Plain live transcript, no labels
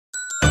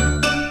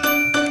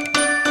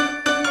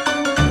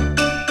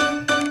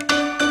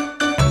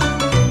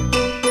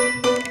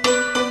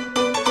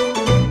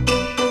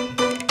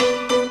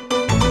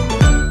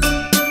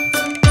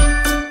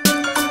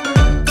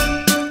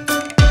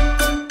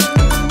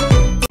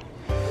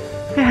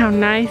how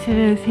nice it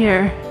is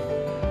here.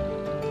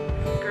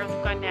 Girls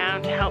have gone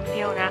down to help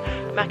Fiona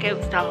muck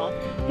out stall.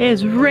 It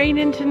is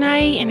raining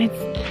tonight and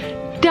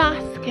it's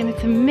dusk and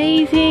it's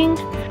amazing.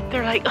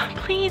 They're like, oh,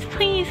 please,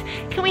 please,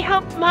 can we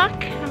help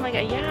muck? And I'm like,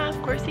 yeah, of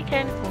course you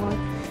can.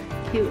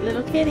 Oh, cute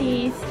little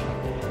kitties.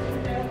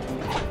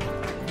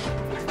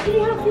 Can you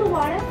help you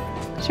water?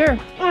 Sure.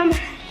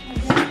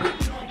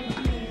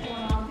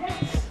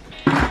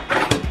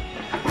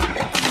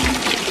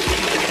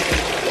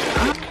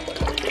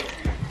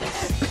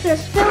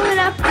 Just fill it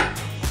up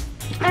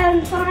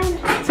and find.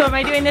 So am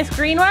I doing this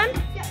green one?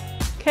 Yeah.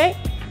 Okay.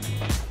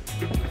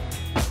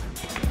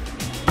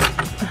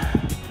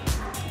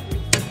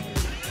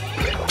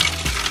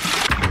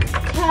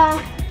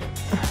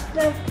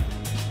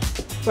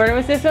 Where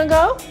does this one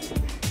go?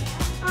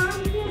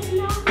 There's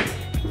not.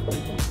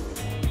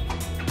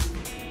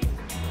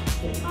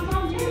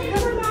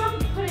 Mom,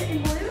 put it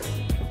in blue.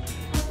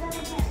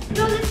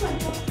 No, this one.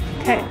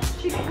 Okay.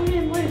 She can put it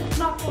in blue. It's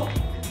not full.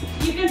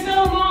 You can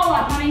fill them all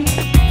up, honey.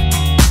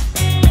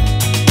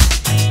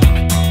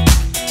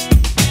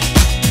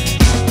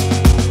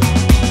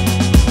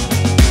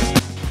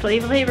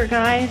 Slave labor,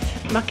 guys.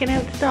 Mucking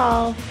out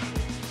stalls.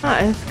 Oh,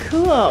 it's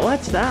cool.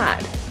 What's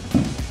that?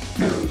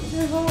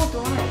 There's a little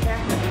door right there.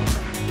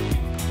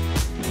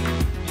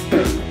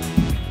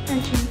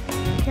 And she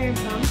carries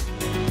some.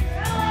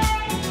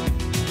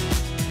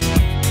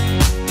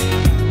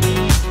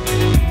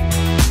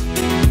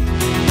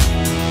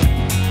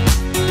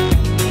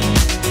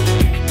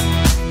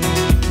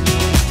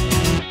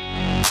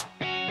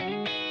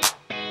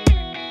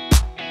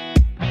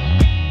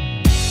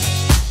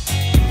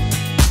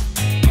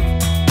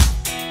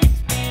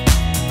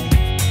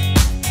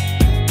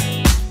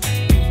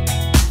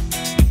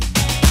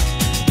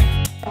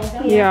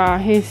 Yeah,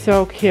 he's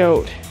so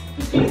cute.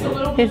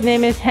 His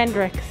name is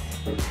Hendrix.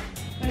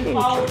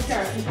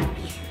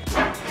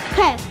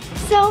 Okay,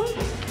 so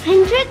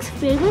Hendrix's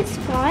favorite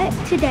spot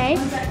today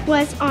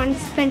was on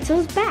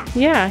Spencer's back.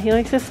 Yeah, he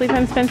likes to sleep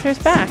on Spencer's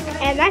back.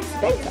 And that's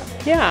Spencer.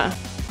 Yeah.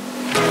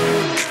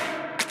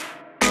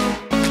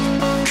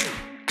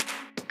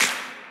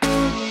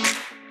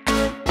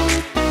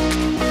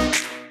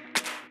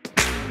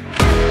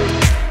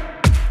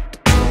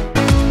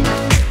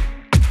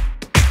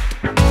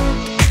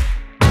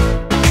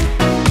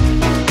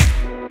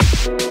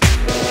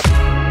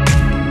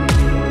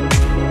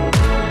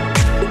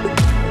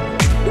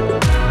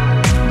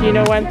 Do you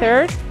know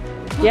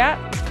 1/3? Yeah.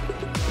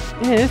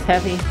 It is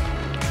heavy.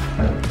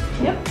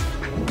 Yep.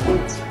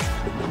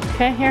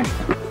 Okay, here.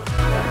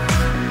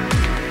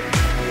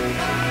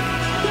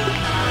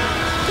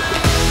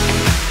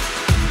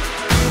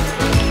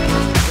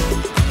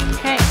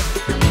 Okay.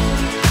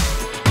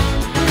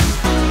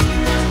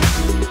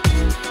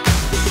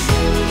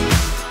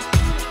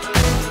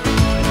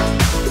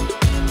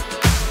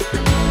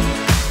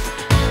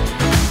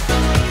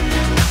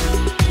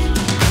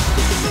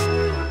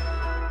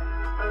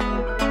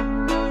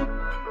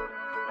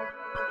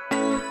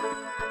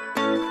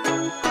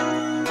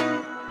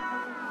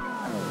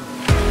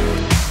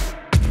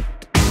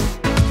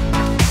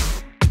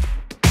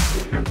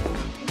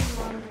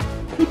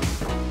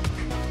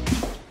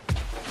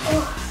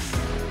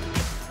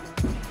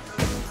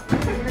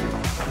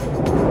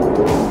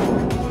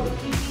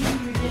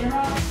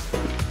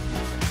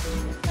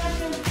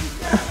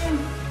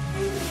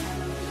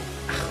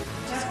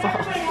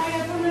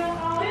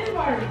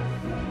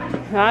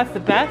 That's the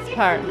best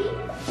part.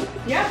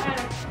 Yep.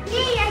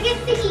 Yay, I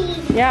get the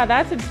key. Yeah,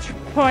 that's the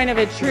point of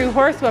a true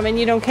horsewoman.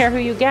 You don't care who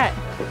you get.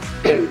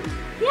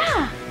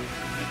 Yeah.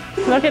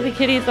 Look at the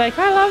kitties like,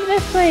 I love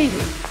this place.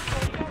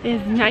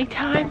 It's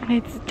nighttime and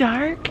it's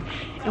dark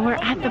and we're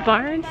at the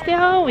barn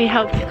still. We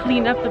helped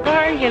clean up the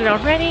barn, get it all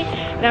ready.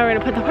 Now we're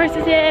gonna put the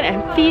horses in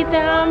and feed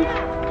them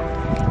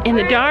in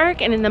the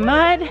dark and in the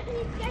mud.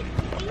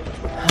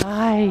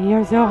 Hi,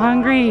 you're so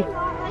hungry.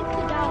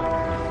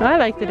 I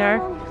like the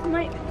dark.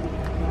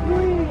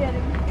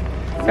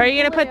 Are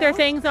you gonna put their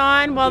things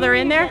on while they're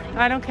in there?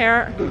 I don't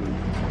care.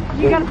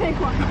 You gotta pick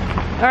one.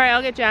 All right,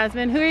 I'll get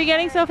Jasmine. Who are you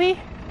getting, Sophie?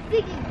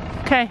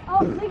 Ziggy. Okay. Oh,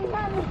 Ziggy's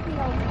not in this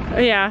field. Oh,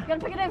 yeah. You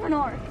gotta pick a different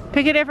horse.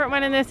 Pick a different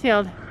one in this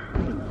field.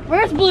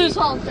 Where's Blue's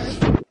halter?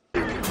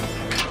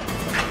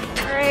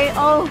 Alright,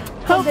 oh.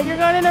 Hope you're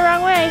going in the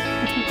wrong way.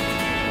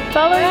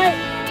 Follow it.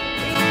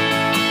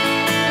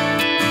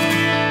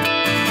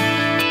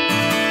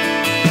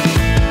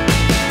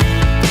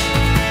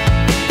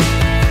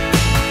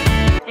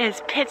 It's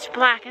pitch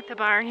black at the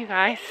barn, you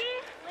guys.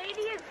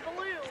 Lady is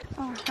blue.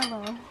 Oh,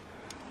 hello. And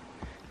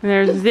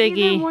there's Either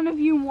Ziggy. one of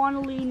you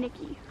want to lead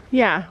Nikki.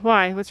 Yeah,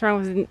 why? What's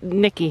wrong with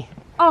Nikki?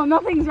 Oh,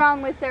 nothing's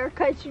wrong with her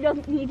because she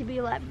doesn't need to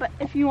be led, but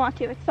if you want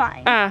to, it's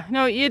fine.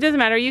 No, it doesn't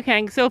matter. You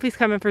can. Sophie's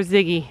coming for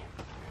Ziggy.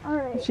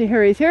 Alright. She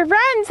hurries here.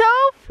 Run,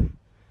 Soph!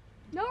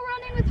 No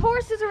running with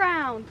horses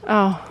around.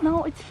 Oh,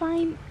 No, it's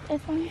fine.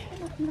 It's fine.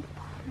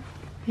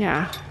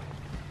 yeah.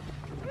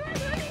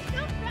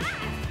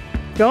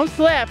 Don't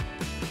slip.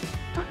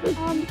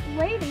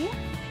 Lady.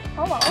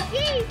 Hello.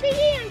 Yay,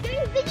 Ziggy, I'm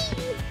doing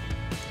Ziggy.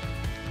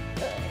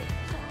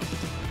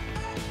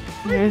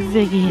 There's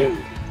Ziggy.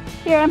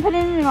 Here, I'm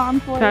putting it on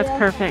for you. That's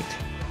perfect.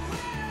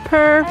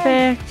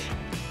 Perfect.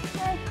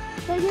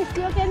 So you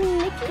still getting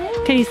mixed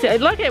in? Can you see?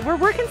 Look at, we're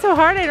working so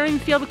hard I don't even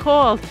feel the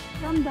cold.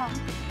 Dum-dum.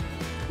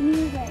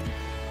 Music.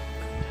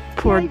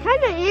 Poor. He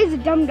kind of is a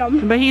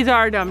dum-dum. But he's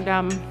our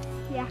dum-dum.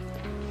 Yeah.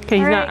 Okay,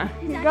 he's Alright, not.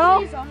 here you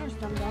go.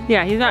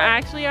 Yeah, he's not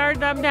actually our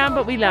dum-dum,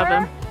 but we love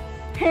him.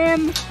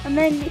 Him, and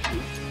then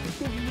Mickey.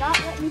 Do not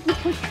let Mickey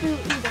push through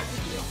either of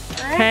you.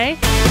 Alright? Okay.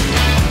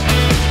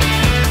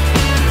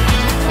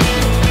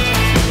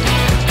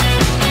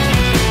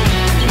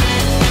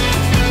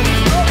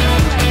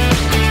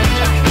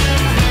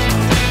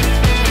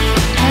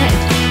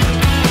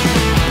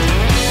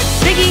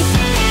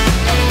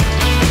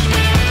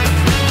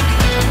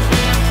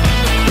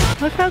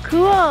 Look how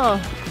cool!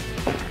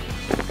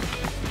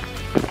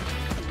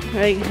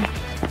 Like,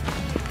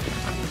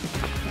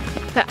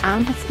 the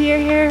atmosphere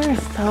here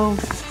is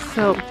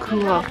so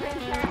cool.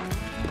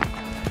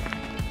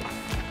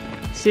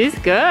 She's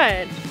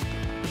good.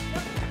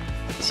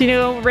 She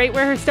know right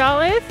where her stall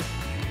is?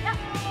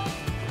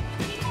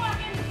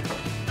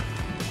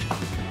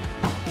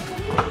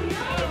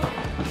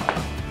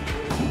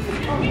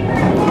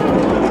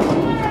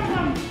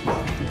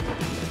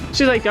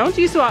 She's like, don't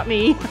you swap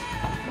me.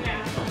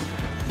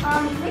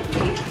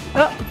 Mickey.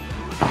 Oh.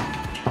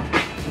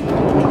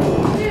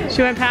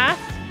 She went past?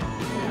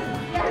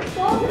 Yeah, it's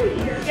over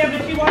here. Yeah,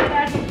 but she walked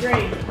past the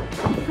grade.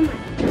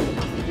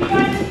 You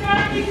guys are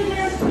trying because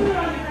there's food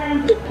on the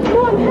ground. Come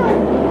on,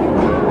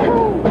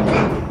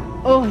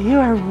 help. Oh, you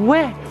are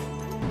wet.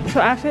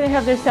 So after they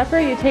have their supper,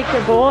 you take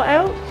their bowl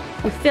out,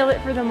 you fill it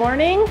for the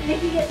morning.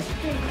 Mickey gets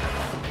free.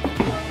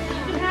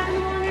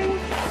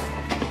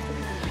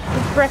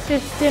 His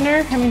breakfast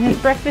dinner, his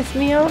breakfast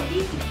meal.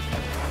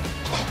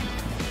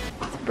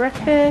 It's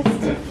breakfast.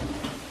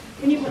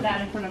 Can you put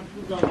that in front of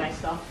the little guy's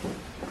stuff?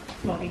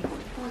 Smokey.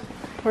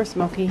 Poor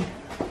Smokey.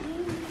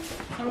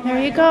 There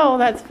you go,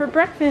 that's for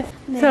breakfast.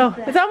 So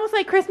it's almost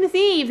like Christmas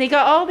Eve. They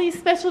got all these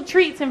special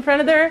treats in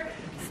front of their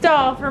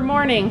stall for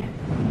morning.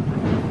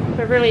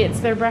 But really it's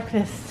their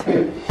breakfast.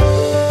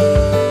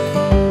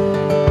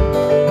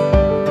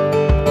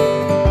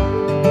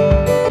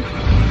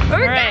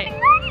 Alright,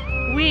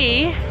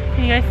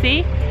 can you guys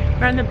see?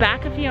 We're on the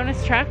back of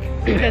Fiona's truck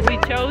because we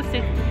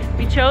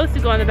chose to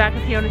go on the back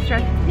of Fiona's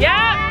truck.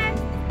 Yeah!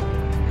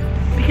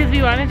 Because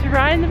we wanted to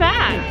ride in the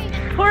back.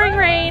 Pouring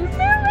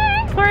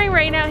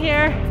rain out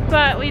here,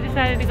 but we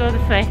decided to go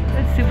this way.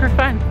 It's super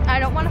fun. I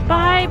don't want to.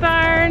 Bye,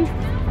 barn.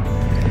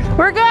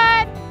 We're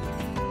good.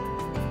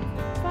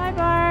 Bye,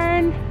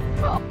 barn.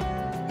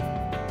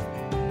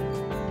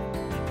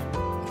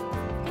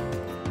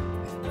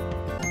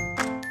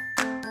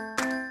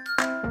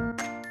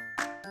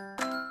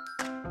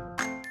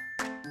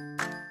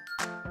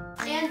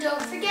 And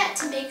don't forget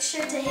to make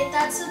sure to hit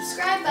that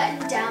subscribe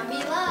button down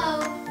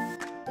below.